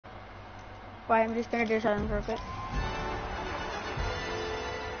Wait, I'm just gonna do something for a bit.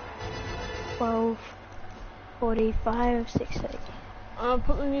 12:45, 6:30.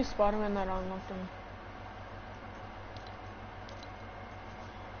 Put the new Spider-Man that I unlocked on.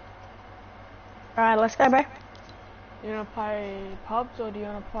 Alright, let's go, bro. You wanna play pubs or do you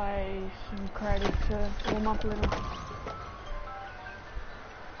wanna play some creative to warm up a little?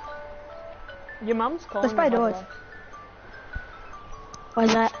 Your mum's calling Let's play me, by the doors. way.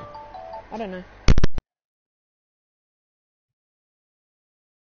 Why's that? I don't know.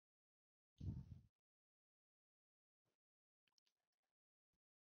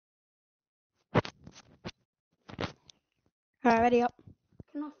 Alright, ready up.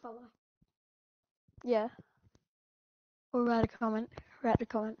 Can I follow? Yeah. Or write a comment. Write a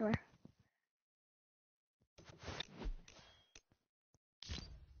comment where.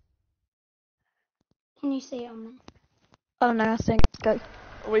 Can you see it on there? I don't know, I think go.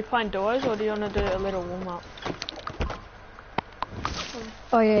 Are we playing doors or do you wanna do a little warm up?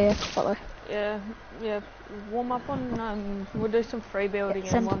 Oh yeah, follow. Yeah, warm up on, we'll do some free building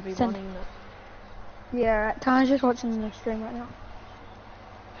Yeah, and 1v1ing that. Yeah, right. Tyler's just watching the stream right now.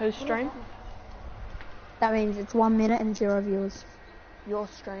 Whose stream? That means it's 1 minute and 0 viewers. Your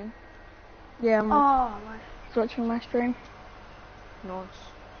stream. Yeah, I'm Oh, right. watching my stream. Nice.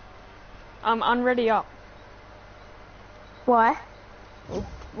 Unready up. Why?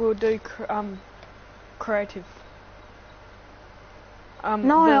 We'll do creative.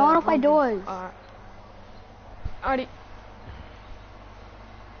 No, I wanna play doors. Alright. Alrighty.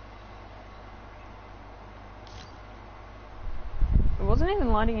 It wasn't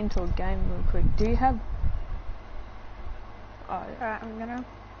even loading into a game real quick. Do you have... Oh, yeah. Alright, I'm gonna...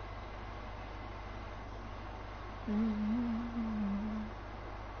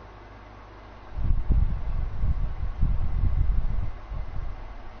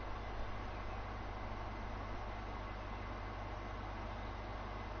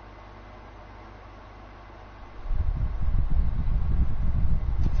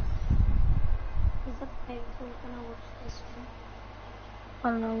 Is that painful when I watch this one? I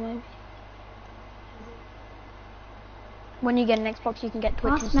don't know, maybe. When you get an Xbox, you can get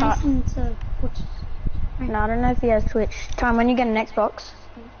Twitch and Ask start... Mason to watch. No, I don't know if he has Twitch. Time when you get an Xbox,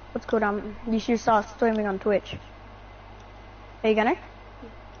 what's called, you should start streaming on Twitch. Are you gonna?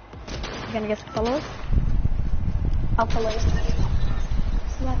 You gonna get some followers? I'll follow you.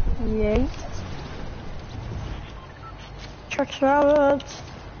 Yeah. Church out.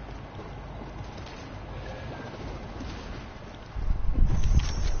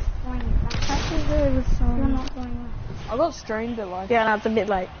 You're not going on. I got streamed at like... Yeah, no, it's a bit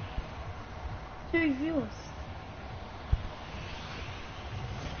late. 2 viewers.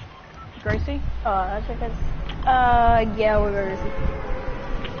 Gracie? Oh, that's because... yeah, we're very busy.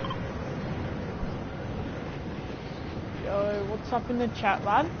 Yo, what's up in the chat,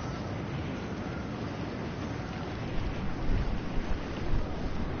 lads?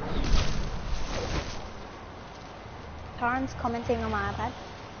 Taryn's commenting on my iPad.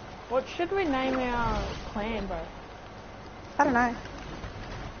 What should we name our clan, bro? I don't know.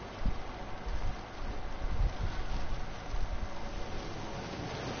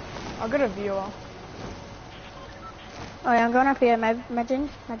 I got a viewer. Oh yeah, I'm going up here. Imagine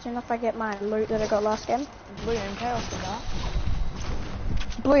if I get my loot that I got last game. Blue MK after that.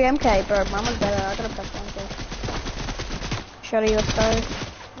 Blue MK, bro. Mine was better. I got a best MK. Shotty, let's go.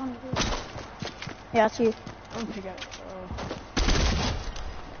 Yeah, that's you. I'm gonna pick up.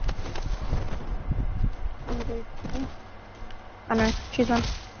 I know. Choose one.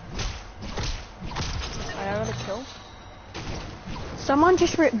 I got a kill. Someone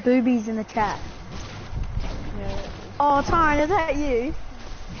just wrote boobies in the chat. Yeah. Oh, Tyron, is that you?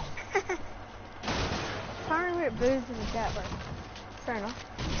 Tyron wrote boobs in the chat, bro. Fair enough.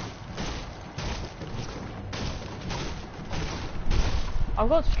 I've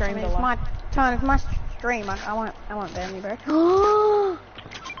got streamed a It's lot. my Tyron, it's my stream. I won't ban you, bro.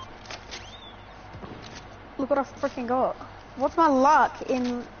 Look what I freaking got. What's my luck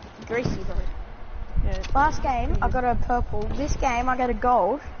in Greasy, bro? Yeah. Last game, I got a purple. This game, I got a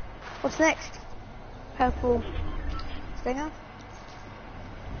gold. What's next? Purple. Stinger?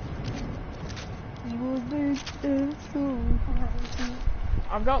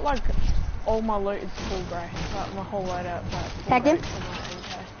 I've got like all my loot is full grey. Like my whole loadout is like full Tag grey him. for my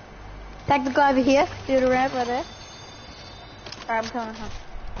MK. Tag the guy over here. Do the ramp right there. Alright, I'm coming home.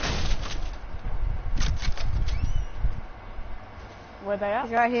 Where they at?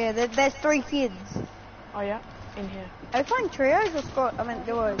 He's right here. There's 3 kids. Oh yeah, in here. Are we playing trios or squad? I mean,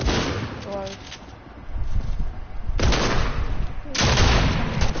 duos. Duos.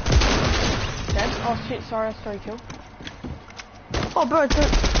 Oh shit, sorry, I stole kill. Oh, bro, it's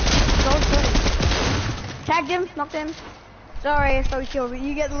tagged him, knocked him. Sorry, I stole kill, but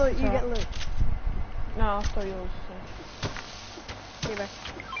you get the loot, you get the loot. No, I stole yours. So. Here, bro.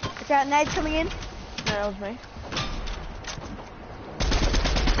 Watch out, Nade's coming in. No, that was me.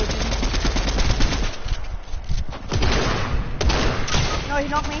 No, he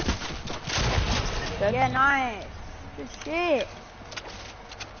knocked me. Dead? Yeah, nice. Good shit.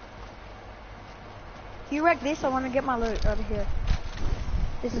 If you wreck this, I want to get my loot over here.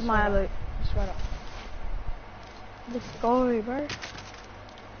 This is my loot. Just right up. Let's go, bro.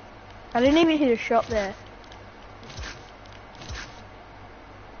 I didn't even hit a shot there.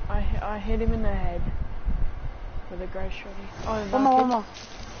 I hit him in the head with a grey shotty. Oh, One more.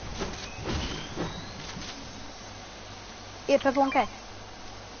 Yeah, purple 1K.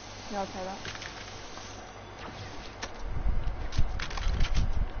 Yeah, I'll pay that.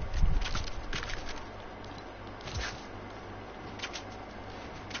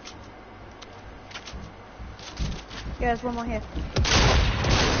 Yeah, there's one more here.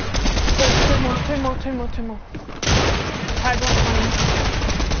 Two more. Tag one.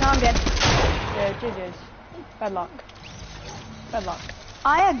 No, I'm dead. Yeah, GG's. Bad luck.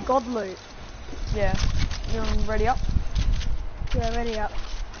 I had god loot. Yeah. You ready up? Yeah, ready up.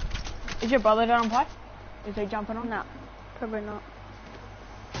 Is your brother down on pipe? Is he jumping on? No, probably not.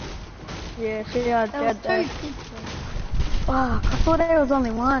 Yeah, see, I dead there. Oh, I thought there was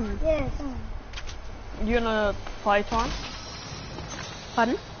only one. Yeah, it's on. You gonna play time?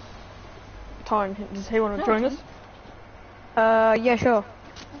 Pardon? Time. Does he want to join us? Yeah, sure.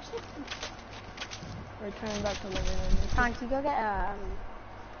 Return back to living Can you go get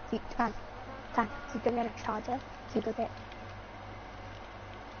can you go get a charger? Can you go get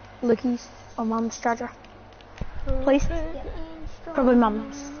Lucky's or Mum's charger. Please? yeah. Probably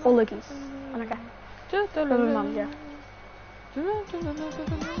Mum's or Lucky's. Okay. Probably Mum's, yeah.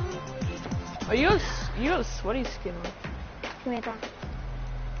 Oh, you got a sweaty skin on. Give me a gun.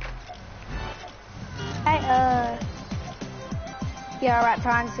 Hey, yeah, alright,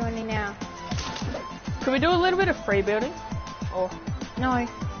 Time's doing it now. Can we do a little bit of free building? Or No. Alright.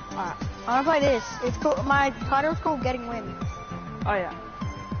 I wanna play this. It's called, my title's called Getting Wins. oh yeah.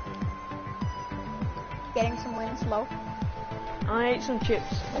 Getting some wins, lol. I ate some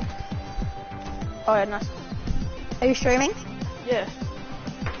chips. Oh yeah, nice. Are you streaming Yeah.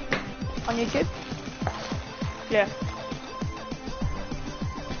 on YouTube? Yeah.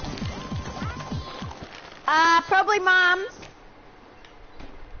 Probably Mum's.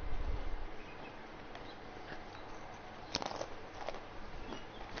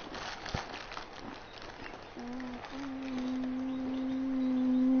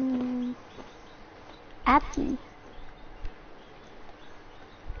 Appy.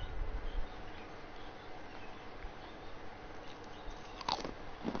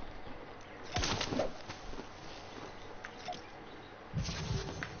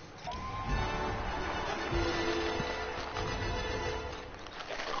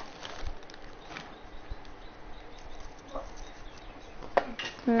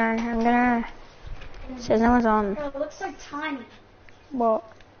 No, I'm gonna. Says no one's on. Bro, it looks so tiny. What?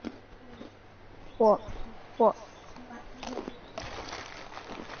 What? What?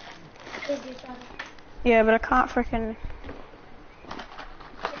 Yeah, but I can't freaking.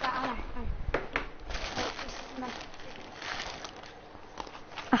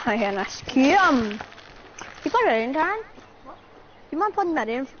 Oh yeah, nice. Yum! You plug that in, Darren? What? You mind plugging that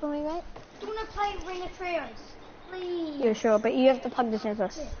in for me, mate? Do you want to play Ring of Trios? Please. Yeah, sure, but you have to plug this in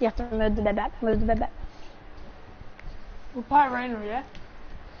first. You have to move the bed back. Move the bed back. We'll play Arena, yeah?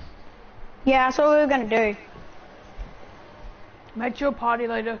 Yeah, that's what we were gonna do. Make sure party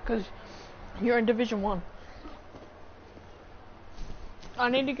later, because you're in Division 1. I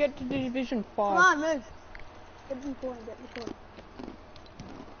need to get to Division 5. Come on, move. Get me corner, get me corner.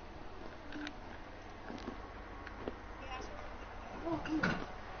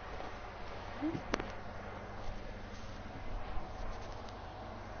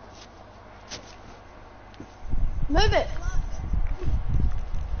 Move it.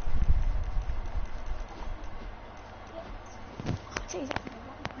 Jesus.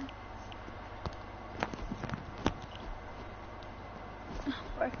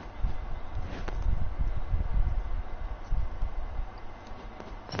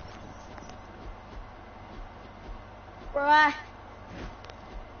 Right.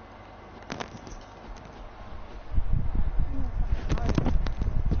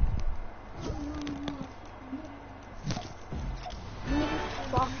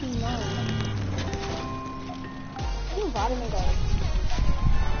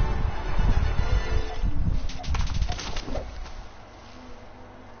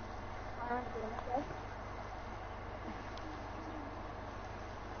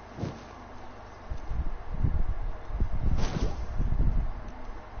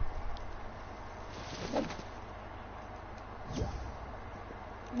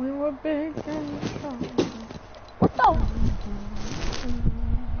 were big and strong. What the?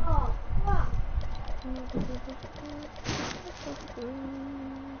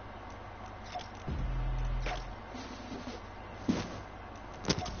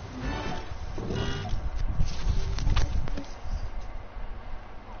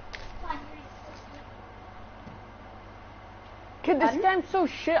 Kid, this Pardon? game's so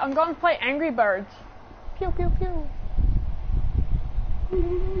shit. I'm going to play Angry Birds. Pew pew pew. We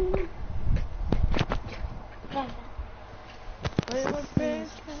were big and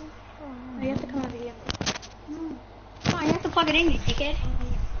strong. You have to come over here. Come on, you have to plug it in, you dickhead.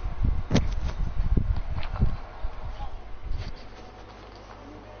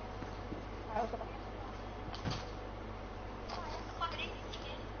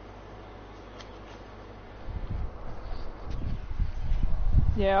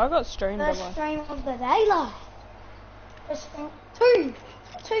 Yeah, I got streamed by First stream of the day, live. First stream.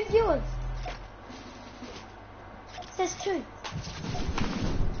 Two viewers. It says 2.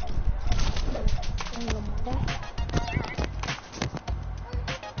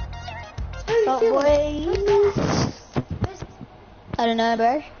 Oh, I don't know,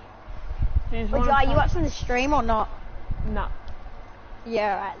 bro. Well, Jai, you watching the stream or not? No.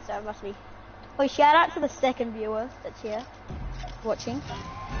 Yeah, right, so it must be. Well, shout out to the second viewer that's here, watching.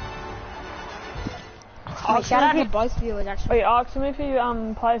 Wait, shout out to both viewers, actually. Wait, ask him if he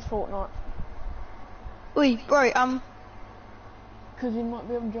plays Fortnite. Oi, bro, Because he might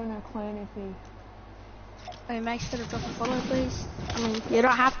be able to join our clan if he... make sure to drop a follow, please. I mean, you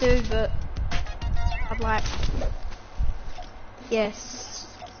don't have to, but I'd like... Yes.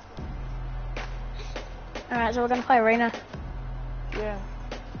 Alright, so we're gonna play Arena. Yeah.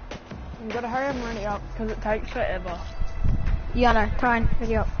 You gotta hurry up and run it up, because it takes forever. Yeah, no, try and pick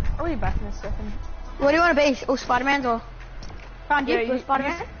it up. I'll be back in a second. What do you want to be? Or Spider-Man or? Try do blue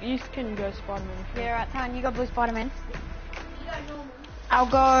Spider-Man? You can go Spider-Man if you Yeah, right, Tyan, you got blue Spider-Man. I'll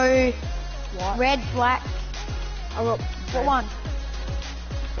go want. What? red, black. I'll go... What one?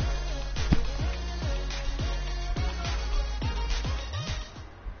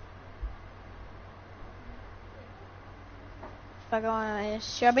 If I go on,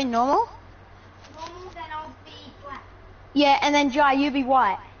 should I be normal? Normal, then I'll be black. Yeah, and then Jai, you be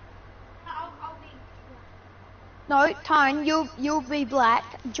white. I'll be No, Tone, you'll be black.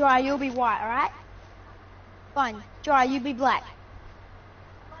 Jai, you'll be white, alright? Fine. Jai, you be black.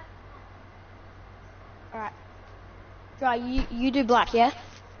 Alright. Jai, you do black, yeah?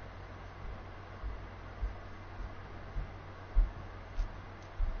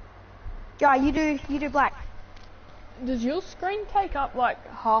 Jai, you do black. Does your screen take up like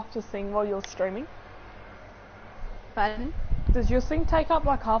half the thing while you're streaming? Pardon? Does your thing take up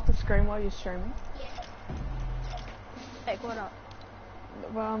like half the screen while you're streaming? Take what up?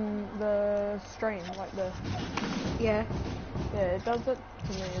 The stream, like the... Yeah. Yeah, it does it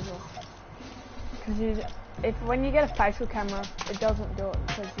to me as well. Because when you get a facial camera, it doesn't do it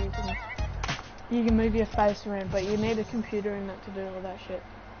because you can move your face around, but you need a computer in it to do all that shit.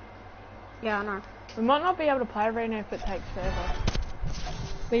 Yeah, I know. We might not be able to play Arena if it takes forever.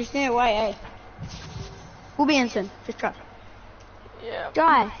 We just need to wait, eh? We'll be instant. Just try. Yeah.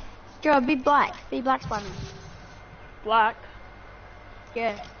 Jai, be black. Be black Spider-Man. Black?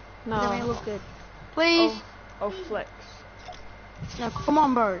 Yeah. No. Doesn't make it look good. Please. I'll flex. No, come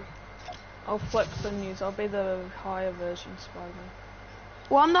on, bro. I'll flex the news. I'll be the higher version Spider-Man.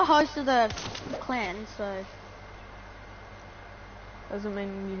 Well, I'm the host of the clan, so... Doesn't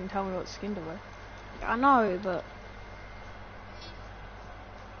mean you can tell me what skin to wear. I know, but...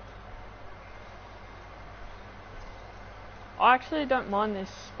 I actually don't mind this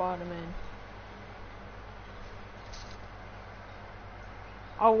Spider-Man.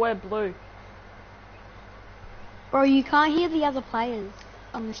 I'll wear blue. Bro, you can't hear the other players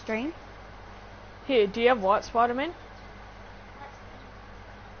on the stream. Here, do you have white Spider-Man?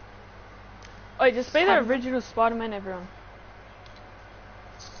 Oh, just be the original Spider-Man, everyone.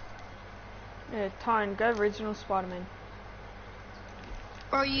 Yeah, Tone, go original Spider-Man.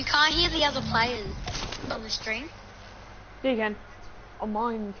 Bro, you can't hear the other players on the stream. Yeah, you can. On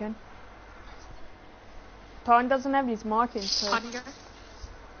mine, you can. Tone doesn't have his mic in, so...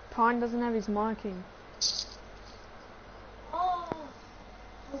 Tone doesn't have his mic in. Oh.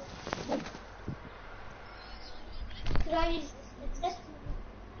 Could I use this?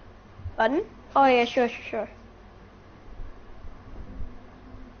 Button? Oh yeah, sure.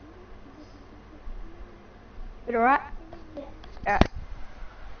 It alright? Yeah.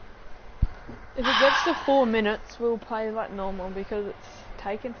 If it gets to 4 minutes, we'll play like normal because it's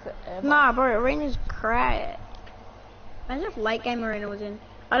taken forever. Nah, bro, Arena's crap. Imagine if late game Arena was in.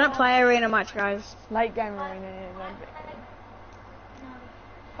 I don't play arena much, guys. Late game arena, yeah, that'd be good.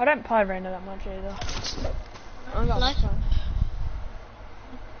 I don't play arena that much either. I got Hello? fun.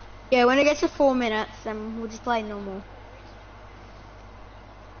 Yeah, when it gets to 4 minutes, then we'll just play normal.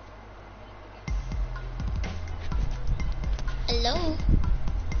 Hello?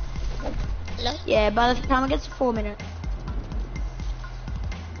 Hello? Yeah, by the time it gets to 4 minutes.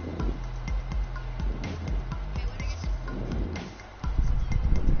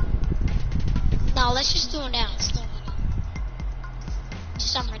 No, let's just do it now. It's not ready.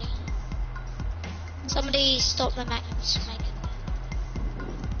 Just I'm ready. Somebody stop the matchmaking.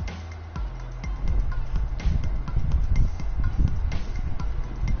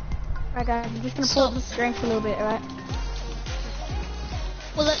 Right, guys, I'm just gonna pull up the strength a little bit, alright?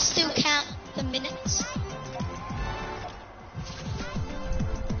 Will it still count the minutes?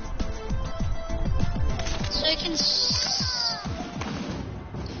 So you can...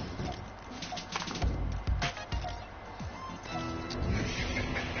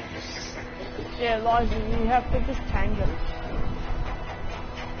 Yeah, Elijah, you have to just change it.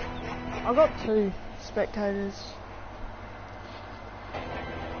 I got 2 spectators.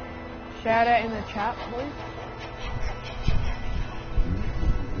 Shout out in the chat, please.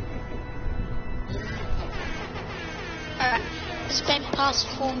 Alright, it's been past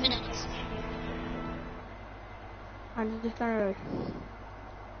 4 minutes. I'm just gonna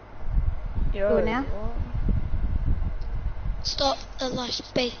Yo, do it now. what? Stop the live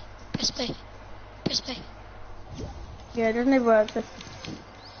B. Press B. Press B. Yeah, it doesn't even work. Just...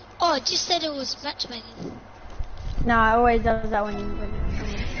 Oh, it just said it was matchmaking. No, it always does that when you...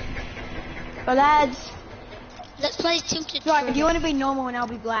 But lads, Let's play tilted right, for a if you bit. want to be normal and I'll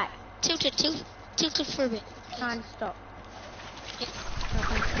be black. Tilted for a bit. Time to stop. Yeah.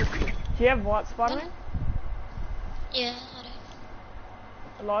 Do you have white Spider-Man? Yeah, I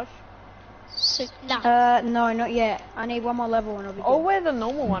don't. Elijah? So, no. No, not yet. I need one more level and I'll be I'll good. wear the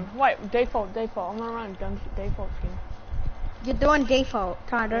normal one. Wait, default. I'm gonna run gun default skin. You're doing default.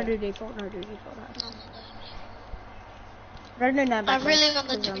 Time, don't Yeah. do default. No, do default. No, no, no. Don't do that. I really want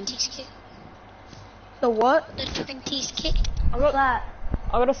the 20s kit. The what? The 20s kit. I got That.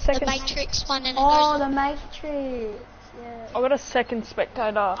 I got a The second. Matrix one and it Oh, goes... the Matrix. Yeah. I got a second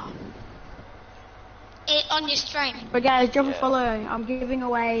spectator. on your stream. But guys, drop a follow. I'm giving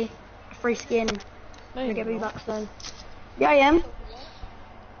away a free skin. No, I'm you gonna get me not. bucks then. Yeah, I am.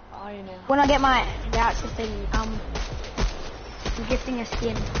 Are you now? When I get my voucher thing, I'm gifting a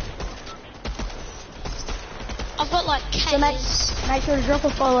skin. I've got like So make K's. sure to drop a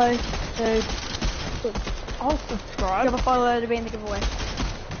follow to I'll subscribe. drop a follow to be in the giveaway.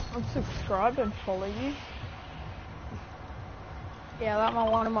 I'll subscribe and follow you. Yeah, like my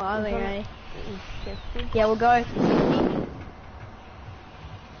one of my other, eh? Chester. Yeah, we'll go.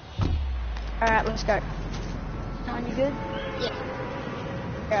 Alright, let's go. Time, you good? Yeah.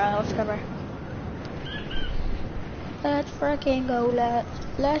 Yeah, let's go, bro. Let's freaking go, let's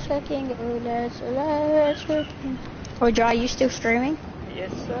freaking go, let's freaking... Oh, Joe, are you still streaming?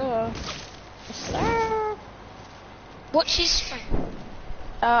 Yes, sir. Yes, sir. What's his stream?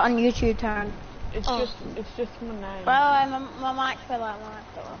 On YouTube, Taryn. It's Oh. just my name. Well, my mic fell out,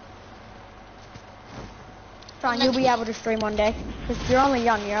 Taryn, you'll be able to stream one day. Because you're only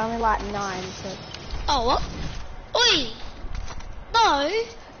young, you're only like 9, so... Oh, what? Oi! No!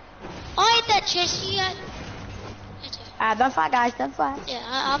 I had that Jesse. Don't fight, guys, don't fight. Yeah,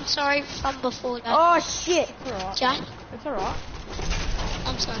 I'm sorry from before that. Oh, shit! It's alright. Jack, It's alright.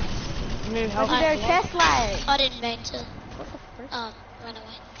 I'm sorry. You need help. Is there a chest lag? I didn't mean to run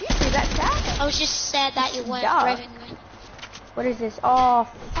away. You see that chat? I was just sad that you weren't Duh. revving me. What is this? Oh,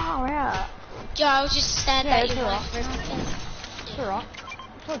 far out. Joe, I was just sad Yeah, that it's you weren't alright. revving me. It's alright.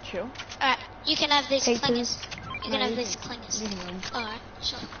 It's all chill. Alright, you can have this Pizzas. clingers. You can No, have you this can- clingers. you can have 'em. Alright,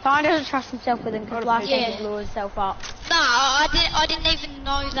 sure. Taryn doesn't trust himself with him because Got a last pizza. time he Yeah. blew himself up. No, I didn't even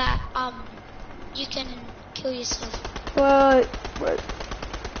know that you can kill yourself. What?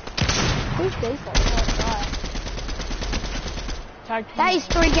 Who's these Tag team. That is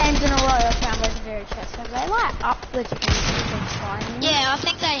 3 games in a row I found legendary chests. Have they like up the chances of finding? Yeah, I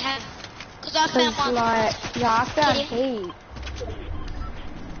think they have. Because I found Because one. like, yeah, I found Yeah. heaps.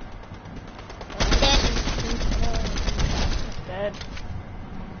 Dead.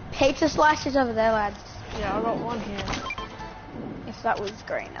 Pizza slices over there, lads. Yeah, I got one here. If that was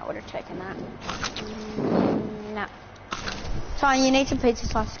green, I would have taken that. Nah. Tony, you need some pizza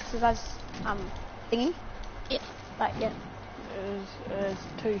slices because that's thingy. Yeah. Like, yeah. There's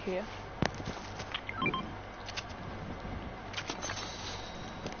 2 here.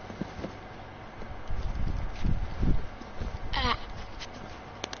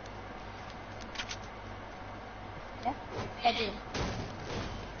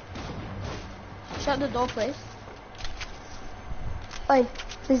 shut the door, please. Oi,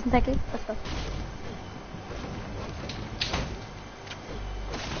 please and thank you. Let's go.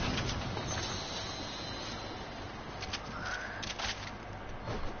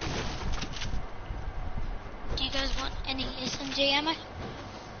 Do you guys want any SMG ammo?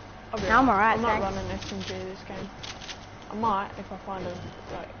 No, I'm alright, I'm not thanks. running SMG this game. I might if I find a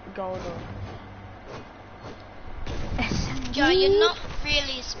like gold or. SMG? Joe, you're not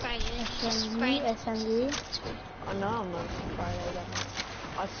really a sprayer. You just spray. SMG. I know I'm not a sprayer that much.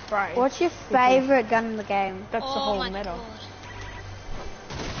 I spray. What's your favourite gun in the game? That's the Oh whole my meta. god.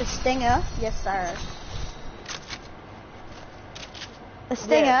 The Stinger? Yes, sir. The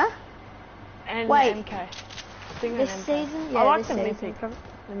Stinger? And Wait. the MK. Stinger This and MK. season? Yeah, I like this the season. mythic.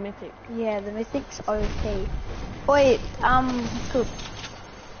 The mythic. Yeah, the Mythic's OP. Wait, cool.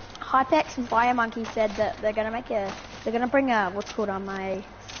 Hypex and Fire Monkey said that they're gonna bring a, what's called my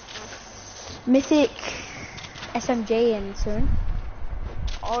Mythic SMG in soon.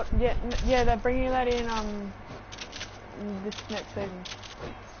 Oh yeah, yeah. They're bringing that in this next season.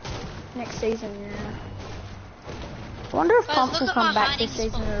 Next season, yeah. I wonder if Guys, Pumps look will at come my back hiding this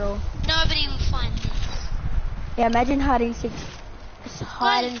season spot. at all. Nobody will find this. Yeah, imagine hiding six. Just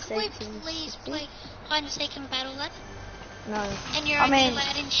hide and Guys, can we seek. please play hide and seek and battle that? No. And you're I only mean-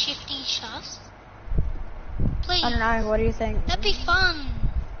 allowed in shifty shafts? Please. I don't know, what do you think? That'd be fun.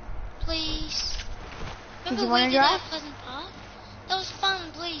 Please. Remember you we wanna did drive? that at Pleasant Park? That was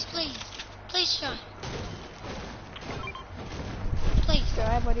fun. Please, please. Please try. Please.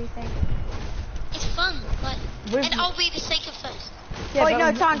 Drive, what do you think? It's fun. Like, We've- and I'll be the seeker first. Yeah, Oh, wait,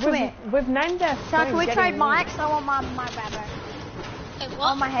 but no, Tom, come here. We've named our So stream can we Getting trade Wins. mics? I want my bad back. Okay, I what?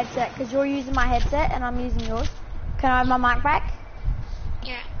 want my headset, because you're using my headset and I'm using yours. Can I have my mic back?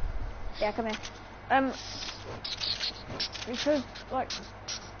 Yeah. Yeah, come here. Because like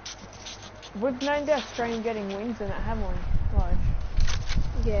we've named our stream Getting Wins and it haven't we? Like,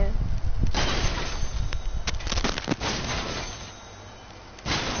 Yeah.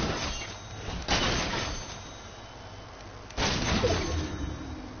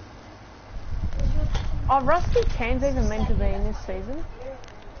 are Rusty Cans even meant to be in this season?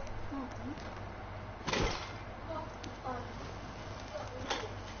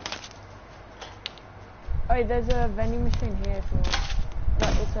 Oh, there's a vending machine here if you want.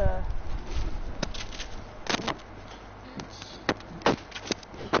 Like, it's a...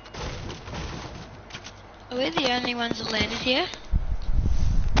 Are we the only ones that landed here?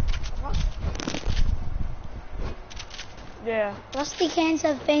 Yeah. Rusty Cans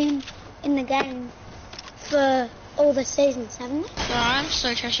have been in the game for all the seasons, haven't they? Bro, I'm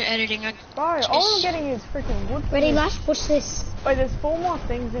so trash at editing. Bro, all I'm getting is freaking wood. for Ready, this. Lash? Watch this. Wait, there's 4 more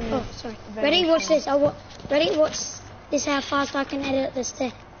things in Oh, this. sorry. vending Ready, watch machine. this. Ready, watch this. How fast I can edit this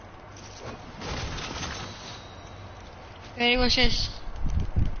thing. Ready, watch this.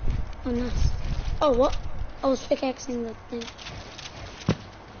 Oh, nice. Oh, what? I was pickaxing the thing.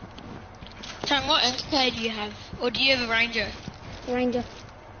 Tom, what MK do you have? Or do you have a Ranger? Ranger.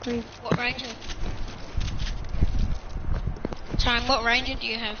 Green. What Ranger? Tom, what Ranger do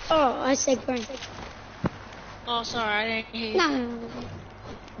you have? Oh, I said green. Oh, sorry, I didn't hear you. No.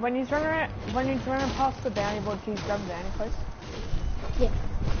 When he's running past the bounty board, can you grab the bounty, please? Yeah.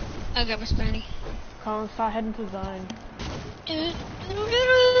 I'll grab a Spanny. Come on, start heading to zone.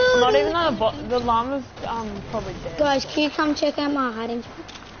 Not even the llama's probably dead. Guys, can you come check out my hiding spot?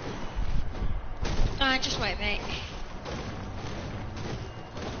 Just wait, mate.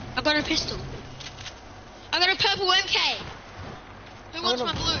 I got a pistol. I got a purple MK. Who wants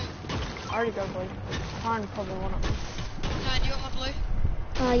my blue? I already got blue. Karen probably want it. Do you want my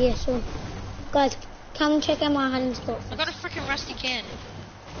blue? Yeah, sure. Guys, come check out my hiding spot. I got a freaking rusty can.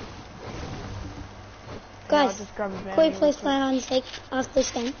 Yeah, I'll Guys, just grab a bounty. can we please play hide and seek after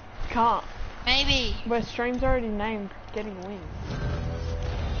this game? Can't. Maybe. Where stream's already named Getting Wins.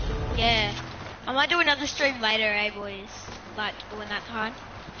 Yeah. I might do another stream later, eh, boys? Like, when that time.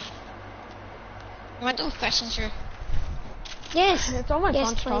 I might do a fashion show. Yes. It's almost Yes,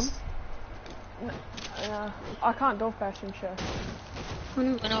 lunchtime. please. I can't do a fashion show. Oh,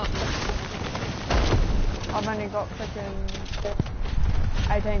 no. Why not? I've only got freaking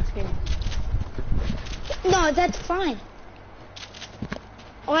 18 skins. No, that's fine.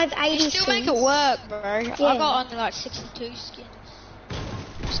 I have 80 You still make skins. it work, bro. I Yeah. got only like 62 skins.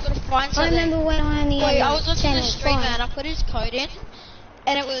 Just gotta find I something. remember when I only Wait, had I was like watching 10 the or streamer 5. and I put his code in,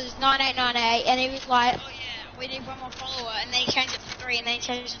 and it was 9898, and he was like, oh yeah, we need one more follower, and then he changed it to 3, and then he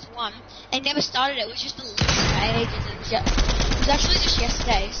changed it to 1, and he never started it. It was just a loop for ages. It was actually just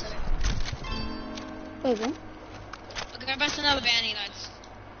yesterday, so Wait, what? I'll go back to another bounty, lads.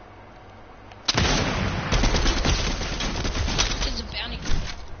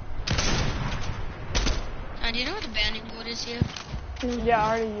 this here. Yeah, I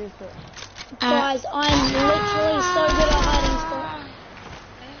already used it. Guys, I'm literally so good at hiding spot.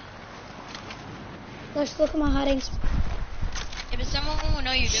 Let's look at my hiding spot. Yeah, but someone will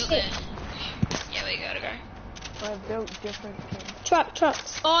know you built it. Yeah, we gotta go. I built different things.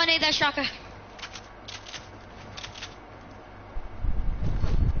 Trucks. Oh, I need that shotgun.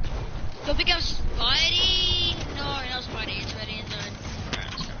 Go pick up Spidey. No, not Spidey. It's ready in zone.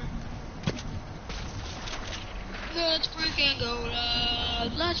 Let's freaking go,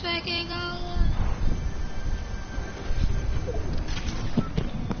 love. Let's freaking go, love.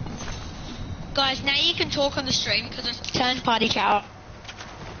 Guys, now you can talk on the stream because it's turned party cow.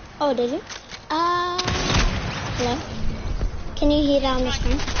 Oh, did you? Hello? Can you hear that on the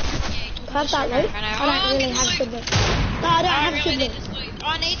screen? Grab that loot. I don't really have good loot. No, I don't have good loot.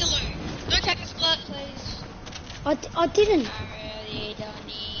 I need the loot. Don't take the split, please. I didn't. I really don't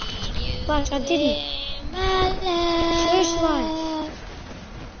need you. But I didn't. in my life. Seriously.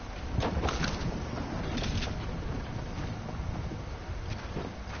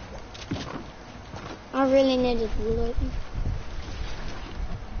 I really needed loot.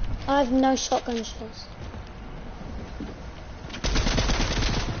 I have no shotgun shells.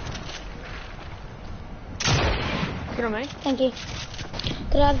 Get on me. Thank you.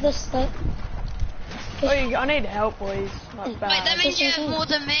 Could I have this loot? Oh, I need help, boys. Like Wait, bad. that means you have more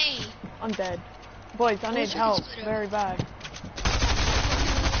than me. I'm dead. Boys, I need wish I could help. split it. Very bad.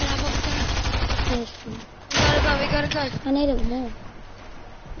 Yes. We gotta go. I need it more.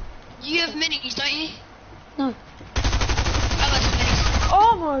 You have minis, don't you? No. I got some minis.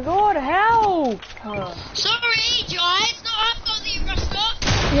 Oh my god, help! Sorry, guys. Not after the restaurant.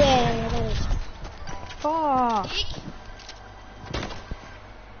 Yeah, that is. Fuck.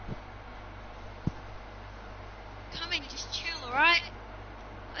 Come in, just chill, alright?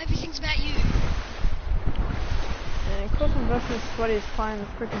 Everything's about you. And Cooking versus Sweaty is playing the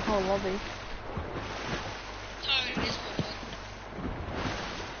freaking whole lobby. Sorry, it is my fault.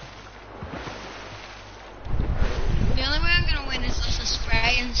 The only way I'm gonna win is just a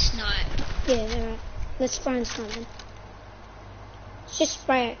spray and snipe. Yeah, they're right. Let's spray and snipe them. It's just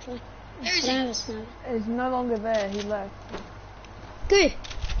spray actually. There I is don't he. have a sniper. He's no longer there, he left. Good.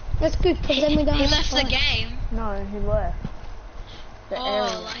 That's good because then we don't He have left to the fight. game. No, he left. The area.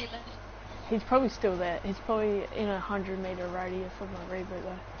 Like he left. He's probably still there. He's probably in a 100-meter radius of my reboot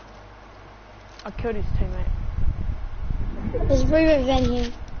though. I killed his teammate. There's reboot van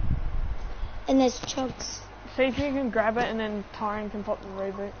here. And there's chugs. See if you can grab it and then Tyron can pop the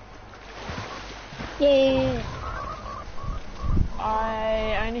reboot. Yeah.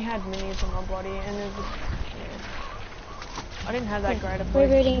 I only had minis on my body and there's just, yeah. I didn't have that great a boy.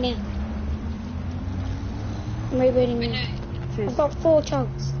 Rebooting now. I'm rebooting I now. know. I've got 4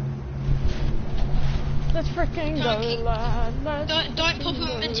 chugs. Let's freaking go, lad. Don't pop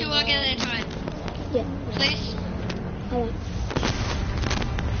them until I get their time. Yeah. Please. I won't.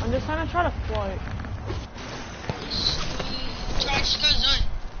 I'm just trying to float. Try just go zone.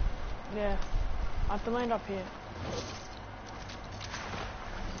 Yeah. I have to land up here.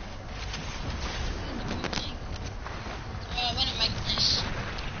 I wanna make this.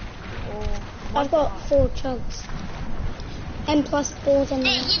 Oh, I've got 4 chugs. And plus 4s on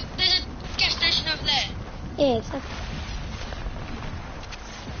Guys, the... look, there's a gas station over there. Yeah, exactly.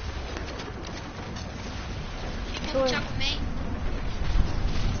 Come chat with me.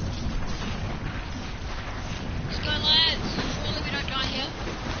 Let's go, lads. Surely we don't die here.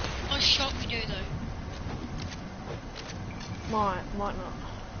 Oh, shot we do though. might not.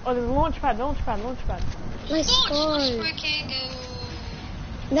 Oh, there's a launch pad. Let's Launch, go. let's freaking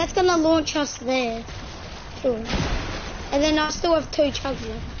go. That's gonna launch us there. Sure. And then I still have 2 chugs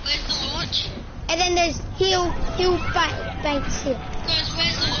left. Where's the launch? And then there's hill banks here. Guys,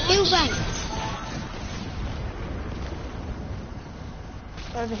 where's the launch? Hill banks.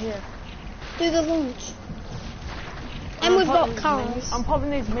 Over here. Do the launch. And we've got cars. I'm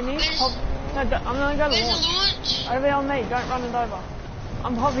popping these minis. Where's- I'm gonna go to Where's launch. the launch? Over here on me. Don't run it over.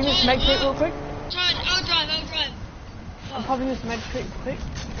 I'm popping this med kit real quick. I'll drive. I'm popping this med kit quick,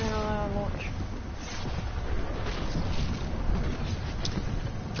 and then I'll launch.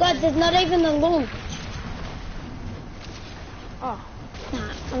 God, there's not even a launch. Oh,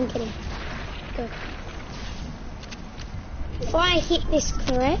 Nah, I'm kidding. Go. If I hit this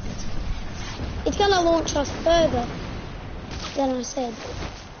correct, it's gonna launch us further than I said.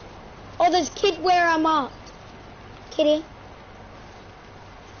 Oh, there's kid where I'm marked. Kitty.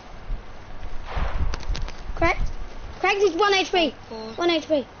 Cracked? Cracked is 1 HP. 1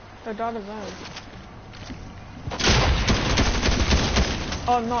 HP. go down the zone.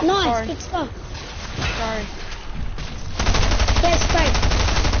 Oh, I'm not. Nice, Sorry. good stuff. Sorry. Yeah, spray.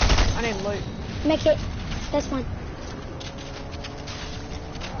 I need loot. Make it. That's fine.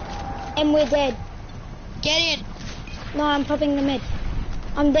 And we're dead. Get in. No, I'm popping the mid.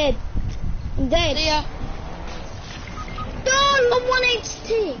 I'm dead. I'm dead. See ya. No, I'm 1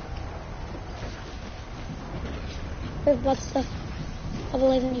 HP. What's the? I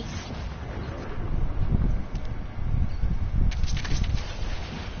believe in you.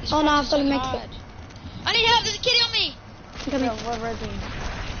 Oh no, I've got to make it. I need help. There's a kitty on me. I'm coming. Yeah, we're ready.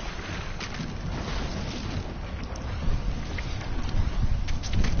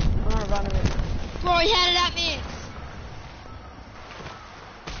 I'm gonna run a bit. Bro, he had it at me.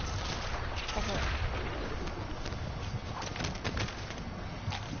 Okay.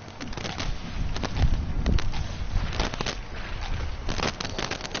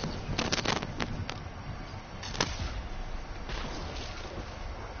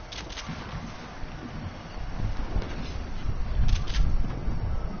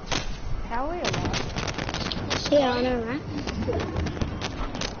 How are we alive? Yeah, I know, right?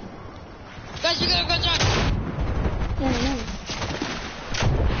 Guys, we gotta go down. Yeah, I know.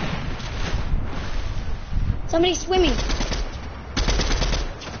 Somebody's swimming.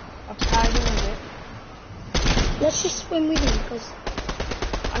 I'm tagging a bit. Let's just swim with him, because...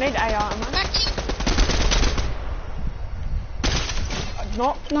 I need AR ammo. Back to you.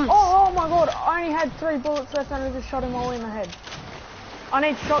 Not. Nice. Oh my god, I only had 3 bullets left and I just shot him all in the head. I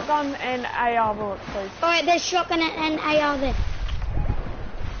need shotgun and AR bullets, please. Alright, there's shotgun and AR there.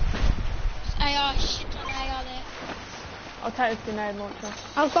 AR, shit on AR there. I'll take this grenade launcher.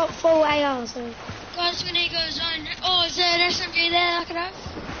 I've got full AR, so... Guys, we need to go zone. Oh, is there an SMG there I could have?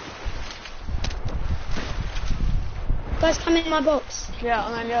 Guys, come in my box. Yeah,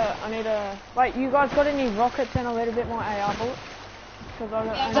 and then yeah, I need a... Wait, you guys got any rockets and a little bit more AR bullets? Because I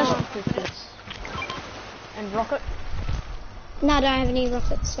Yeah, got I've got 50. And rocket? No, I don't have any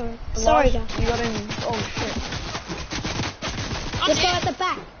rockets, sorry. Sorry, Elias, guys. You got any... Oh shit. I'm Just go dead. at the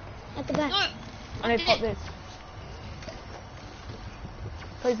back. At the back. No. I need to pop this.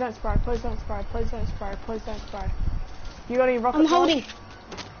 Please don't spray, please don't spray, please don't spray, please don't spray. You got any rockets? I'm holding.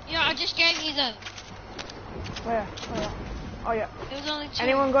 Yeah, I just gave you them. Where? Oh yeah. It was only 2.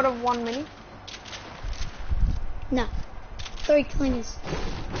 Anyone got a 1 mini? No. 3 clingers.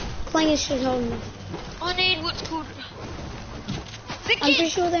 Clingers should hold me. I need what's called... The I'm pretty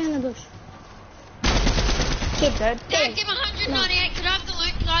kid! sure they're in the bush. Kid. Dead? Tagged him 198. Could I have the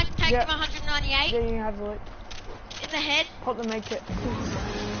loot? Could I take Yeah. him 198 Yeah, you can have the loot. in the head? Pop the med kit.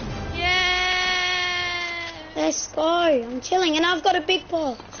 Yeah! Let's go. I'm chilling, and I've got a big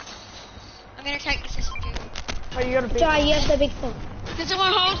paw. I'm gonna take this SMG. Oh, you got a big Try, one. you have the big paw. Can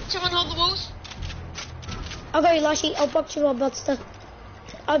someone hold the walls? I'll go, Lashy. I'll box you up, but stuff.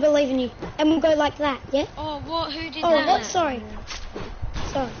 I believe in you. And we'll go like that, yeah? Oh, what? Who did Oh, that? what? Sorry.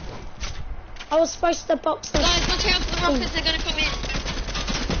 Sorry. I was supposed to box them. Guys, watch out for the rockets. They're gonna come in.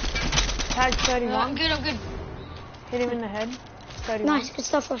 Tag I'm 31. good, I'm good. Hit him in the head. 31. Nice, good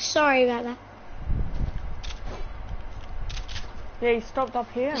stuff. Sorry about that. Yeah, he stopped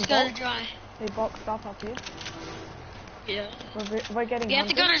up here Just and gotta boxed. dry. He boxed up here. Yeah. We're getting You have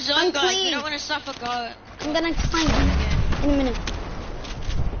to go hunted. to zone, I'm guys. We clean. don't want to suffer go. I'm gonna climb in a minute.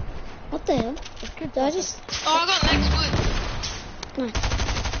 What the hell? It's good. Did I just... Oh, I got legs wood. Nice.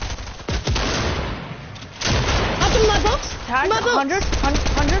 Up in my box? Tag In my box. 100,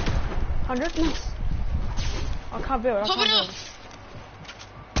 100, 100. Nice. I can't build. I Pop can't it build. up.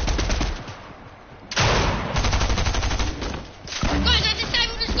 Guys, I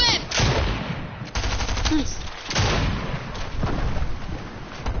disabled his web. Nice.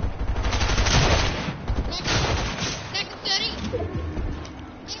 Back to 30. In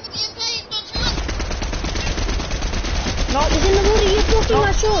with the MP, one shot. Nope. He's in the water. You're blocking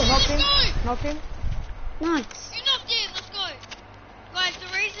my shore. Knock him. Let's go. Knock him. Nice. You knocked him. Let's go. Guys, the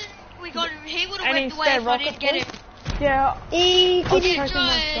reason we got him, he would have And went away instead if I didn't get him. Yeah. Hey, I'll keep, try-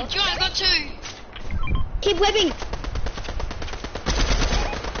 Dry, my dry, I got 2. keep webbing.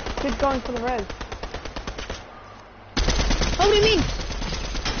 Keep going for the res. Hold him in.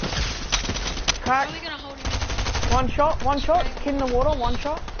 Crack. How are we gonna hold him? One shot. Kid in the water. 1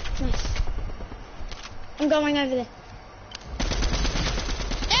 shot. Nice. I'm going over there.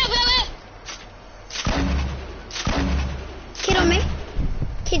 Help. Kid on me.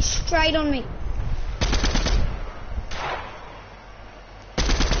 Kid straight on me.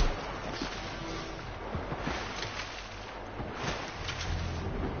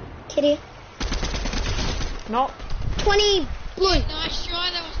 Kid here. Nope. 20 blue. Nice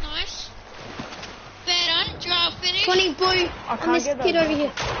try, that was nice. Fair done, trial finish. 20 blue on can't this get kid those over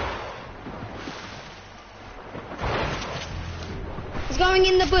here. going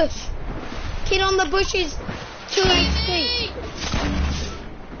in the bush. Kid on the bush is 2 HP.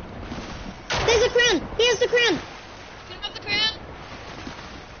 There's a crown. Here's the crown. Get him off the crown.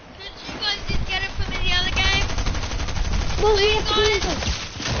 Because you guys didn't get it from the other game. Well, we have to do it.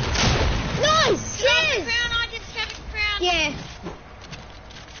 Nice. Get off the Yes. crown. I did 7 crown. Yeah.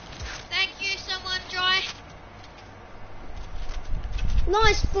 Thank you, someone, Joy.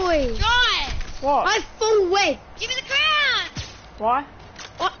 Nice boy. Joy! What? I have full web. Give me the crown! Why?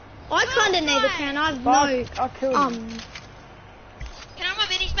 I kind of need a crown. I've no. I killed him. Can I have my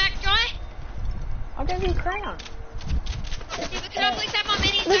minis back, Joy? I gave you a crown. Yeah, but can I please have my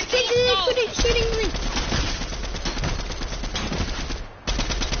minis Let's back? get to the shooting link.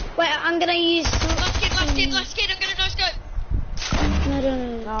 Wait, I'm gonna use. Last kid, I'm gonna no scope. No.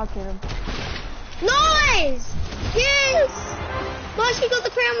 No, I killed him. Nice! Yes! Nice, we got the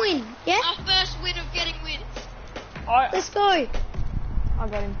crown win. Yeah? Our first win of getting wins. Let's go. I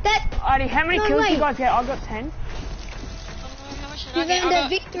got him. That. Alrighty, how many No kills way. you guys get? I got 10. How much did You I get? earned a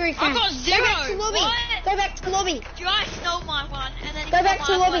victory crown. I got 0. Go back to lobby. What? Go back to lobby. Joy stole my one, and then he Go stole back my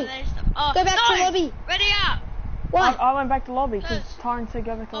to other lobby. one, and then he stole... Oh, Go back no! to lobby. Ready up! What? I went back to lobby because Yes. Tyron said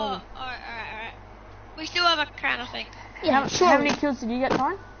go back to Oh, lobby. alright. We still have a crown, I think. Yeah, How many kills did you get,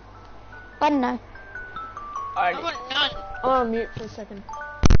 Tyron? I don't know. I got none. I'm on mute for a second.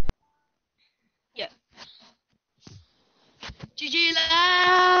 Yeah. GG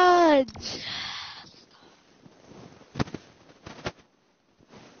lads!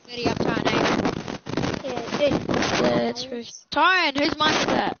 Ready up, Tyron, Yeah, dude. Let's first. Tyron, whose mic is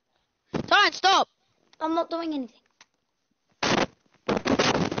that? Tyron, stop! I'm not doing anything.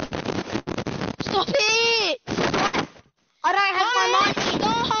 Stop it! I don't have my mic.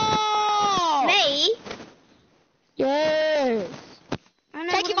 Stop! Me? Yes! I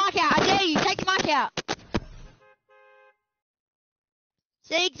know Take your what mic out, I dare you, take your mic out.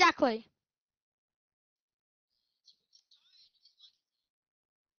 See, exactly.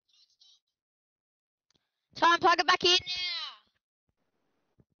 Time, plug it back in now.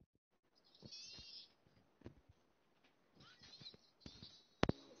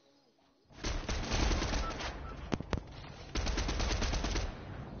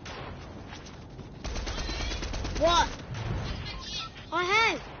 What? I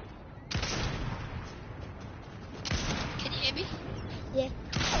have. Can you hear me? Yeah.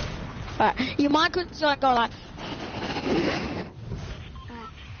 Alright, your mic was go like. Alright.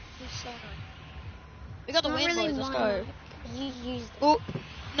 We got the Not win, really boys, let's mine. go. You used it. Oh,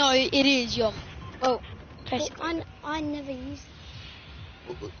 no, it is, Oh, Well, I never used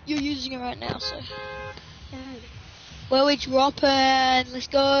you're using it right now, so. it. No. Where we dropping? Let's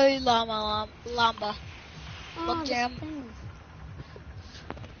go, Lumber. Oh, Lock jam. the things.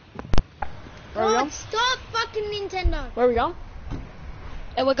 Where are we God, going? stop fucking Nintendo. Where are we going?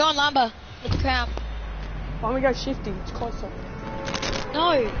 And we're going Lumber with the crown. Why don't we go shifty? It's closer.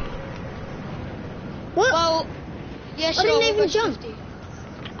 No. What? Well, yeah, sure. didn't we'll even go jump. Shifty.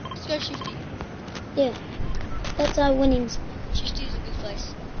 Let's go Shifty. Yeah. That's our winning spot. Shifty is a good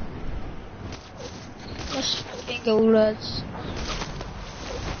place. Let's fucking go, lads.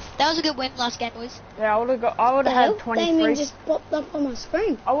 That was a good win last game, boys. Yeah, I would have had 23. Damien just popped up on my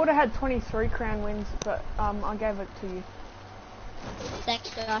screen. I would have had 23 crown wins, but I gave it to you. Thanks,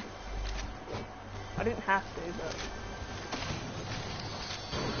 guy. I didn't have to, but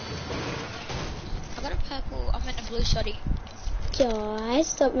I got a purple. I'm in a blue shoddy. Guys,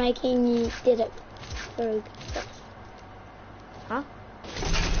 stop making you did it. Very good. huh?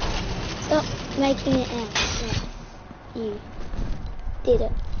 Stop making it out. Like you did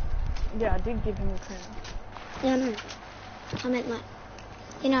it. Yeah, I did give him a crown. Yeah, I know. I meant like,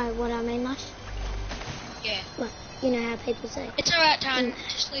 you know what I mean, Lush? Yeah. Like, you know how people say. It's alright, Tan.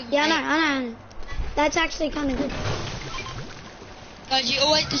 Just leave it. Yeah, be. I know. That's actually kind of good. Guys, you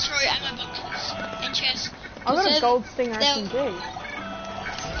always destroy ammo boxes and chests. I got a They'll- gold Stinger they'll- SMG.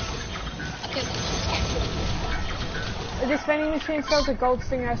 Okay, This vending machine sells a gold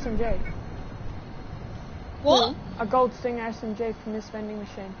Stinger SMG. what? A gold Stinger SMG from this vending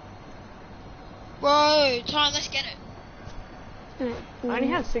machine. Bro, Tan, let's get it. Alright, I only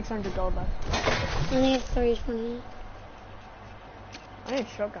have 600 gold left. I only have 320. I need a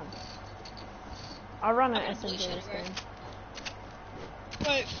shotgun. I run an I have blue SMG shotgun, this bro. game.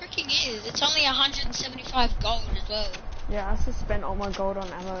 Bro, it freaking is. It's only 175 gold as well. Yeah, I just spent all my gold on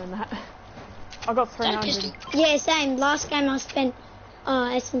ammo and that. I got Is that a 300. pistol? Yeah, same. Last game I spent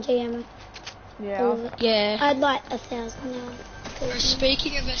SMG ammo. Yeah, All of it. Yeah. I had like 1,000 now. Bro,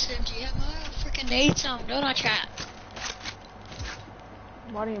 speaking of SMG ammo, I freaking need some, don't I, chat?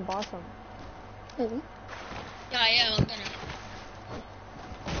 why don't you buy some? Mhm. Yeah, I'm gonna.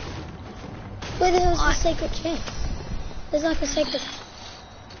 Where the hell's the secret chest? There's like a secret...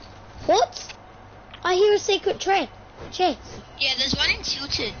 What? I hear a secret chest. Yeah, there's one in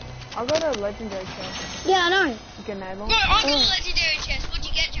Tilted. I got a legendary chest. Yeah, I know. Grenade Bro, launcher. I got a legendary chest. What'd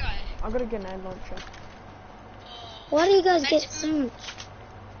you get, Jai? I got a grenade launcher. Why do you guys get so much?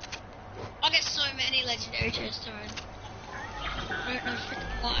 I get so many legendary chests, Tyrone. I don't know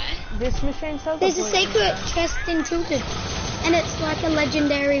why. This machine sells There's a secret chest in Tilted. And it's like a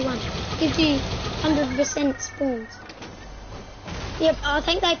legendary one. Gives you 100% spawns. Yep, I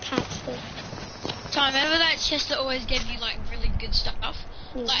think they patched it. Ty, remember that chest that always gave you like really good stuff?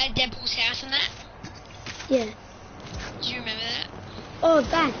 Yeah. Like at Deadpool's house and that? Yeah. Do you remember that? Oh,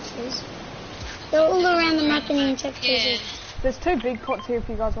 batches. They're all around the map and you can check Yeah. those. There's 2 big pots here if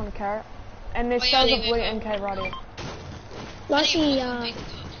you guys want to carry it. And there's Oh, yeah, shells leave of it. blue MK right here. Lucky,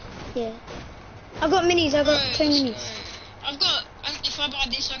 yeah. I got minis, I got 2 minis. I've got, if I buy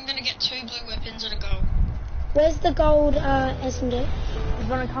this, I'm gonna get 2 blue weapons and a gold. Where's the gold SMG? You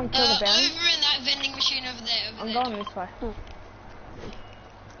want to come kill the bounty? Over in that vending machine over there. I'm going this way. Hold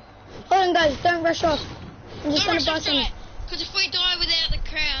on guys, don't rush off. I'm just gonna buy some. Because if we die without the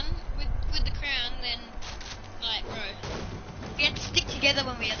crown, with the crown, then, like, bro, we have to stick together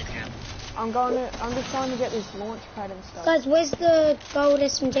when we have the crown. I'm just trying to get this launch pad and stuff. Guys, where's the gold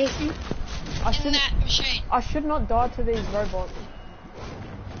SMG thing? In that machine. I should not die to these robots.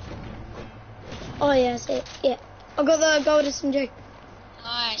 Oh yeah, I see it. Yeah. I got the gold SMG.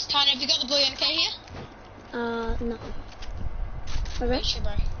 Nice. Tanya, have you got the blue MK here? No. Make Alright. sure,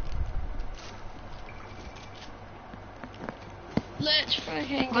 bro. Let's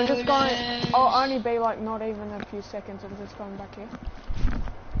freaking go. I'm just going. there. I'll only be like not even a few seconds. I'm just going back here.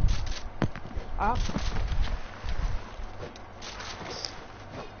 Up.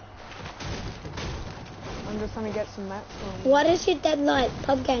 I'm just gonna get some mats. Why does your dad like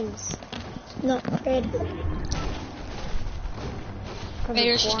pub games? Not creative. Maybe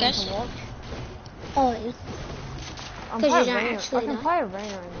It's it's just boring us. to watch. Oh yeah. I'm 'Cause you playing don't arena. I actually can know. play arena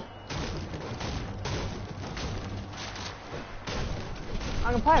in it.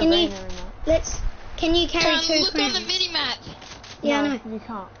 I can play Can you- arena in that. Can you carry Tanya, 2 look on the crowns? mini map. Yeah, No, I know. you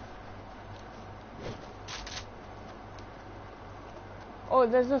can't. Oh,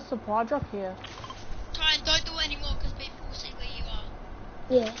 there's a supply drop here. Try and don't do it anymore because people will see where you are.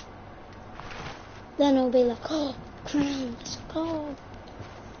 Yeah. Then it'll be like, oh, crown, let's go.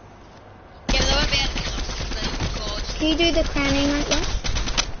 Yeah, they won't be able to get lost because they're gods. Can you do the crowning right now?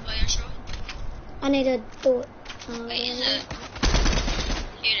 Oh, yeah, sure. I need to do it. Wait, is it?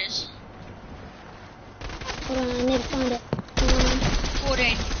 Here it is. Hold on, I need to find it.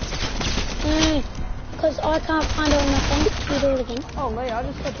 14. No, because I can't find it on my thing. Can you do it again? Oh, Lee, I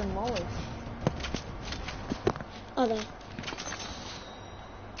just got demolished. Oh, there.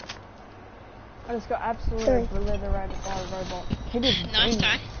 I just got absolutely Sorry. obliterated by a robot. He didn't Nice miss.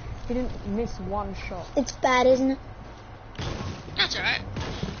 try. He didn't miss one shot. It's bad, isn't it? That's alright.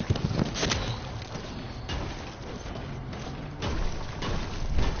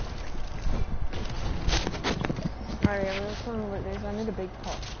 Alright, I'm just gonna look at these. I need a big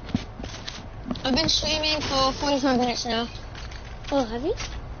pot. I've been streaming for 45 minutes now. Oh, have you?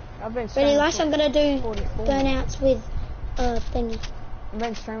 I've been Really, streaming last for I'm gonna do 44 burnouts with thingy. I've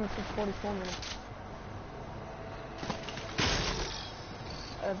been streaming for 44 minutes.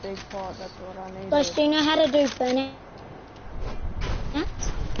 A big pot, that's what I need. Guys, do you know how to do burnouts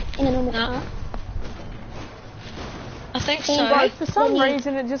in a normal No. car? I think Yeah, so. Bro, for some When you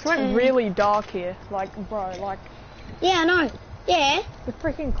reason it just went turn- really dark here. Like, bro, like, Yeah, I know. Yeah. the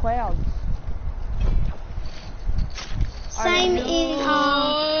freaking clouds. Same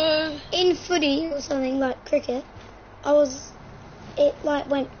in footy or something like cricket. It like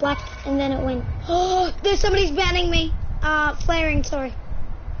went black and then it went. Oh, there's somebody's banning me. Flaring. Sorry.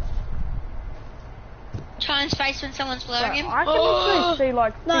 Try and space when someone's Bro, blowing him. I can actually see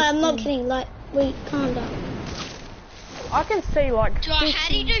like. No, I'm not 15 kidding. Like we calm down. I can see like. Joy, how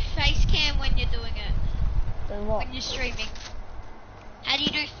do you do face cam when you're doing it? Then what? When you're streaming? How do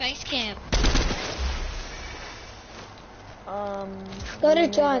you do face cam? Go to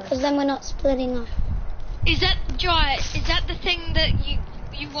Jai, because then we're not splitting up. Is that Joy? Is that the thing that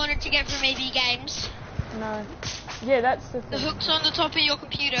you wanted to get from EB Games? No. Yeah, that's the The thing. hook's on the top of your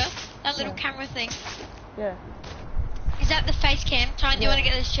computer. That little Yeah. camera thing. Yeah. Is that the face cam? Ty, do you Yeah. want to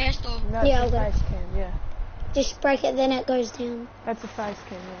get this chest or? That's Yeah, the I'll go. face cam, yeah. Just break it, then it goes down. That's a face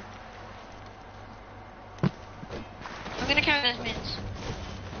cam, yeah. I'm gonna carry those mints.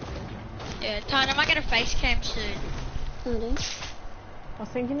 Yeah, Ty, I might get a face cam soon. I do. I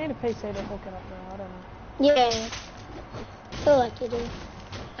think you need a PC to hook it up though, I don't know. Yeah. I feel like you do.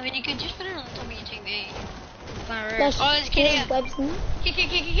 I mean, you could just put it on the top of your TV. Oh, There's there's a kid here. webs in there.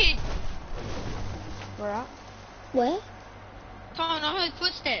 Kid. We're out. Where? Tom, I heard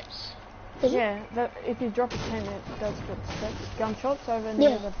footsteps. Is it? Yeah, if you drop a tent, it does footsteps. Gunshots over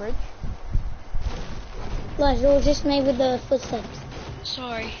near the bridge. Like, it was just made with the footsteps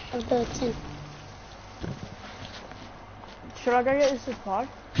Sorry. of the tent. Should I go get this supply?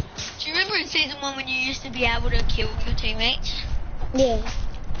 Do you remember in season 1 when you used to be able to kill your teammates? Yeah.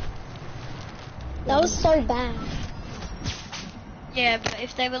 That was so bad. Yeah, but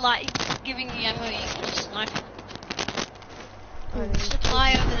if they were like giving you ammo, you could just snipe them.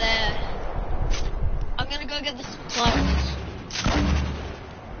 Supply over there. I'm gonna go get the supply ones.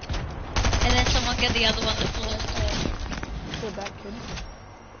 And then someone get the other one that falls there. Feel bad, kid.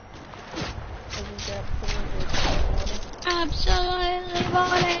 Absolutely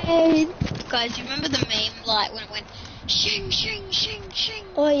wanted. Guys, you remember the meme, like when it went shing, shing, shing, shing?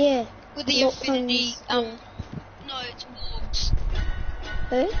 Oh yeah. With the infinity, no, it's Morgs.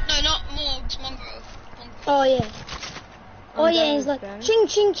 Who? No, not Morgs, Mongrel. Oh yeah. Oh I'm yeah, down he's like, with ching,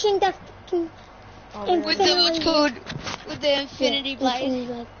 ching, ching, that fucking... With the, what's called, with the infinity blade. Infinity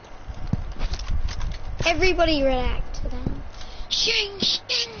blade. Everybody react to that. Shing,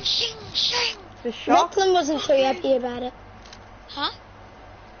 shing, shing, shing. The shark? Lachlan wasn't too happy about it. Huh?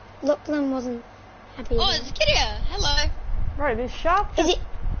 Lachlan wasn't happy Oh, about there's a kid here. Hello. Bro, this shark it. Is just... it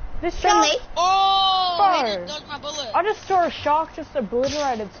This shark... friendly? Oh, Bro. he just dodged my bullet. I just saw a shark just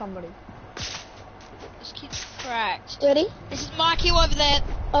obliterated somebody. This kid's cracked. Ready? This is my kill over there.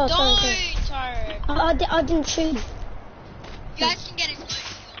 Oh, Don't, sorry. sorry. I didn't shoot him. You guys can get his loot.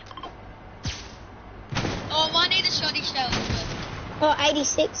 Oh, I need a shotty shell. Oh,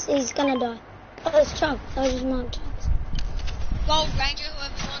 86, he's gonna die. Oh, it's Chug. That was just marked Chug. Gold Ranger,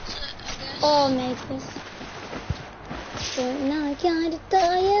 whoever wants it, I guess. Oh, Mavis. But now I kinda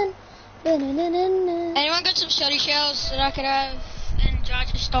dying. Ba-na-na-na-na. Anyone got some shotty shells that I could have? And I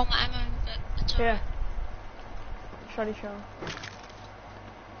just stole my ammo. But that's all Yeah. right. Shotty shell.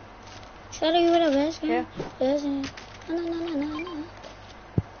 Should I give it a best? Yeah. Yes. Na-na-na-na-na.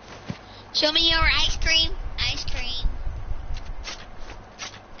 Show me your ice cream. Ice cream.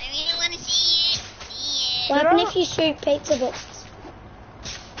 I really want to see it. See it. What happens Should I- if you shoot pizza boxes?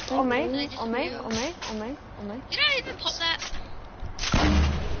 On me, They just on me, move. on me, on me, on me. Did I even pop that?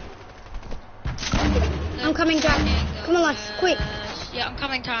 I'm coming, Jack. Come on, Lex, quick. Yeah, I'm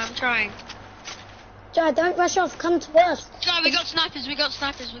coming, Ty. I'm trying. Jai, don't rush off. Come to us. Ty, we got snipers. We got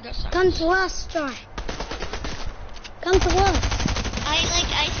snipers. We got snipers. Come to us, Jai. Come to us. I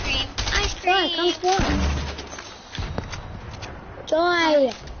like ice cream. Ice Jai, come to us.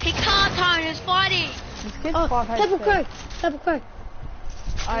 Jai. He can't, Ty. He's fighting. This kid's Oh, 5 purple HP. crow. Purple crow.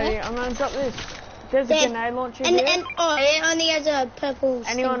 I'm gonna drop this. There's a There. grenade launcher And, here. it only has a purple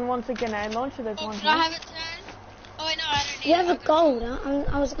Anyone wants a grenade launcher? There's Oh, one did I here. have it turned? Oh, wait, no, I don't need You have it. a gold, huh?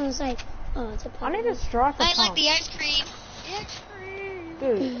 I was gonna say, oh, it's a purple. I need a striker I like pump. the ice cream. Ice cream.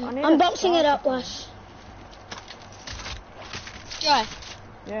 Dude, I need I'm a boxing it striker up, pump. Wash. Jai,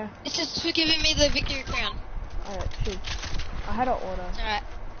 Yeah. this is for giving me the victory crown. Alright, shoot. I had an order. It's alright.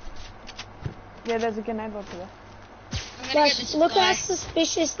 Yeah, there's a grenade launcher there. I'm gonna get Wash, this look how supply.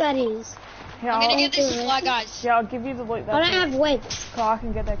 suspicious that is. Yeah, I'm gonna I'll, get this do it. supply, guys. yeah, I'll give you the loot I that's don't in have it. webs. Carl, I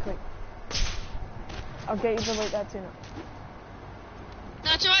can get that quick. I'll get you the loot that's in it.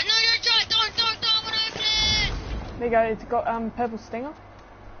 No, it's alright. No, Jai, don't, I wanna open it. There you go, it's got purple stinger.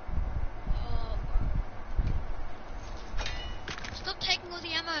 Oh. Stop taking all the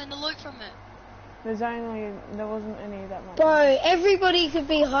ammo and the loot from it. There wasn't any that much. Bro, everybody could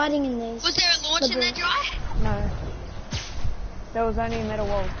be hiding in these. Was there a launch in there, Jai? No. There was only metal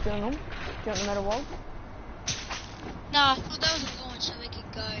walls. Do you want them? Do you want the metal walls? Nah, I thought that was a launch so we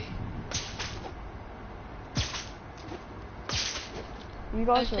could go. You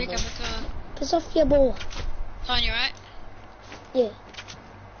Let's guys will pick do. up a car. Piss off your ball. Tanya, right? Yeah.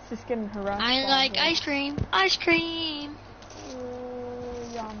 It's just getting harassed. I by like the- ice cream. Ice cream. Yum,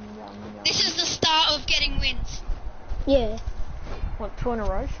 yum, yum. This is the start of getting wins. Yeah. What, 2 in a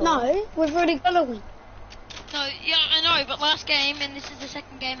row? Sure. No, we've already got a win. No, yeah, I know, but last game and this is the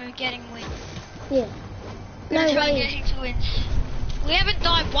second game of getting wins. Yeah. We're gonna No try and way. get heaps of wins. We haven't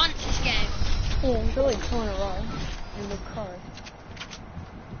died once this game. Yeah. Surely 2 in a row. In the car.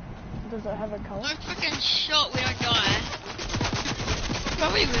 Does it have a colour? No freaking shot, we don't die.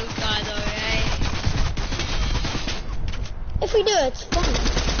 Probably will die though, eh? If we do, it's fun.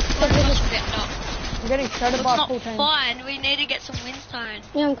 Well, we must get knocked. I'm getting shredded It's by not full team. fine, we need to get some wins time.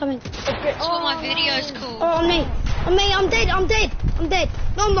 Yeah, I'm coming. That's what my video's Oh, called. on me. On me, I'm dead, I'm dead. I'm dead.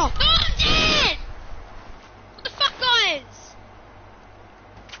 No more. Oh, I'm dead! What the fuck, guys?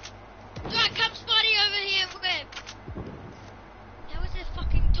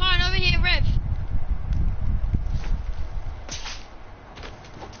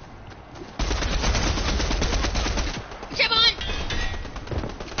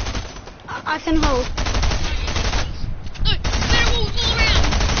 I can hold. No, better walls all around.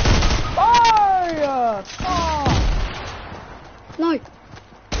 Fire! Oh, No. Come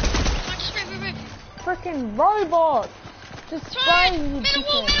on, just move. freaking robot! Just spray Time! you Middle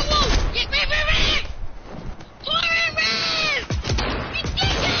wall! dickhead. Yeah, move! Fire, move! You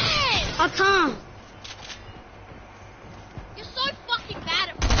dickhead! I can't. You're so fucking bad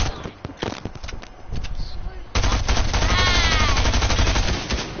at Fortnite. So fucking bad.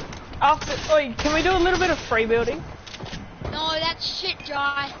 After, oi, can we do a little bit of free building? No, that's shit,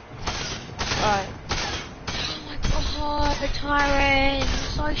 Jai. Alright. Oh my god, the Tyrant,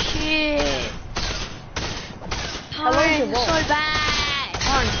 so shit. long is your Tyrant, wall? so bad.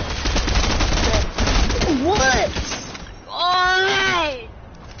 What? God.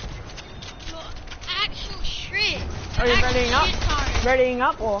 You're actual shit. Are you Actual readying up? shit, Tyrant. Readying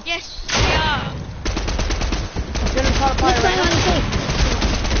up or? Yes, yeah. Gonna try to play What's that arena? on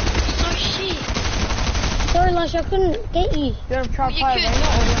So shit. tape? Sorry, Lush, I couldn't get you. You gonna try to You play could. arena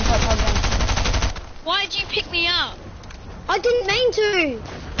or you gonna try to play PUBG? Why did you pick me up? I didn't mean to.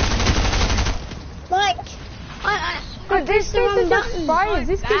 Like, I But this pressed the kid wrong is just button. sprays.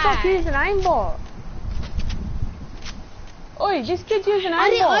 This kid's like bad. using aimbot. Oi, this kid's using I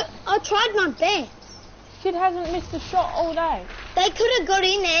aimbot. tried my best. Kid hasn't missed a shot all day. They could have got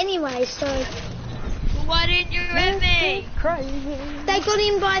in anyway, so Why didn't you rip me? Crazy. they got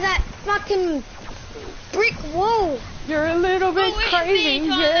in by that fucking brick wall. You're a little bit Oh, it's crazy, me,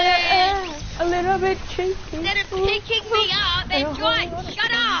 yeah. A little bit cheeky. Instead of picking me up and join,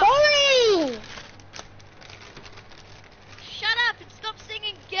 shut up! Sorry. Shut up and stop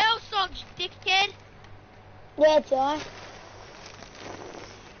singing girl songs, you dickhead! Yeah, Jai.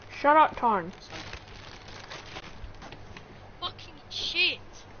 Shut up, Torn. Fucking shit.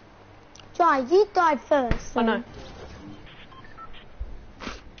 Jai, you died first. I know.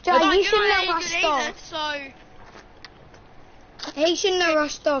 Jai, But you you're shouldn't not have any rushed good either, off. so... He shouldn't have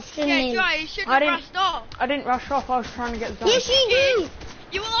rushed off, shouldn't Yeah, he? Joy, you shouldn't I have didn't- rushed off. I didn't rush off. I was trying to get zone. Yes, you did.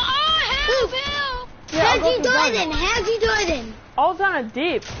 You were like, oh, help! Yeah, I How'd got you the die zone. then? How'd you die then? I was on a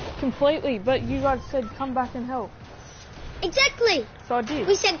dip completely, but you guys said come back and help, Exactly. so I did.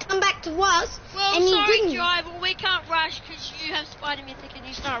 We said come back to us, Well, and you sorry, didn't. Joy, but we can't rush because you have Spider Mythic and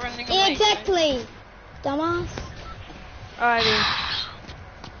you start running away. Yeah, exactly. Dumbass. Alrighty.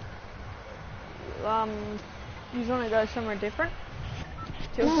 You want to go somewhere different?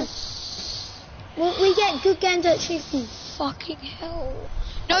 No. Well, we get good games at shooting. Fucking hell.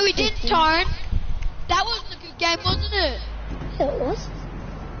 No, we didn't, Tyrant. That wasn't a good game, wasn't it? Yeah, it was.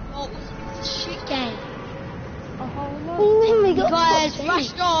 Oh, it wasn't. It was a shit game. What do you mean we You got guys caught?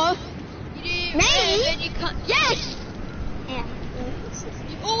 rushed off. You didn't Me? and you can't. Yes! Yeah.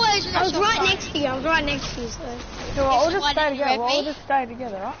 You always rush I was off, right Tyrant. next to you. I was right next to you. So. So we'll Yes, all why just stay didn't you together. rep We'll all me? just stay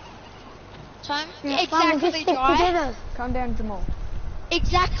together, right? Time? Yeah, fine, we'll just Exactly, stick Joy. together. Calm down, Jamal.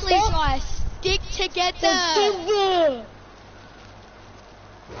 Exactly, Stop. Joy. Stick together. Together.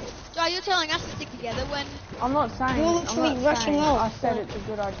 Joy, you're telling us to stick together when... I'm not saying. You're I'm literally not rushing saying. off, I said so- it's a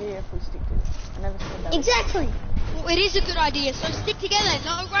good idea if we stick to it. I never said that. Exactly. Well, it is a good idea, so stick together,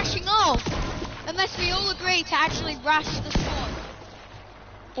 no rushing off. Unless we all agree to actually rush the spawn.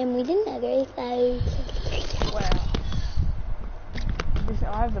 And we didn't agree, so Wow.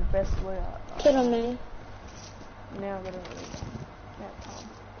 I have the best loot. good on me. Now I gotta really. Yeah, calm.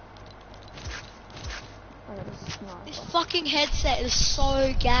 I got a sniper. This fucking headset is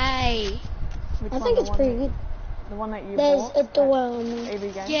so gay. Which I one, think the it's one pretty that- good. The one that you There's bought? a door on there. EB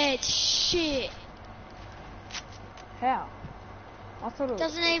game? Yeah, it's shit. How? I thought it was.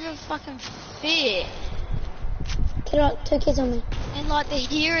 Doesn't even fucking fit. Kid, right, 2 kids on me. And like the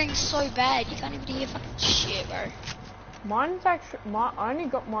hearing's so bad, you can't even hear fucking shit, bro. Mine's actually. I only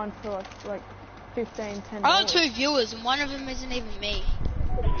got mine for like 15, 10 I got dollars. 2 viewers and one of them isn't even me.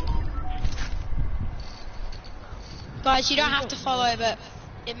 Guys, you don't have to follow, but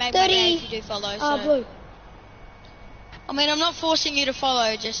it may be 30. bad if you do follow. So. Blue. I mean, I'm not forcing you to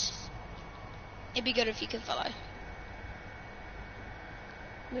follow, just it'd be good if you could follow.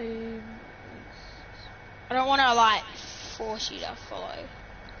 I don't want to like force you to follow.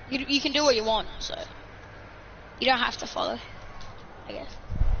 You can do what you want, so you don't have to follow, I guess.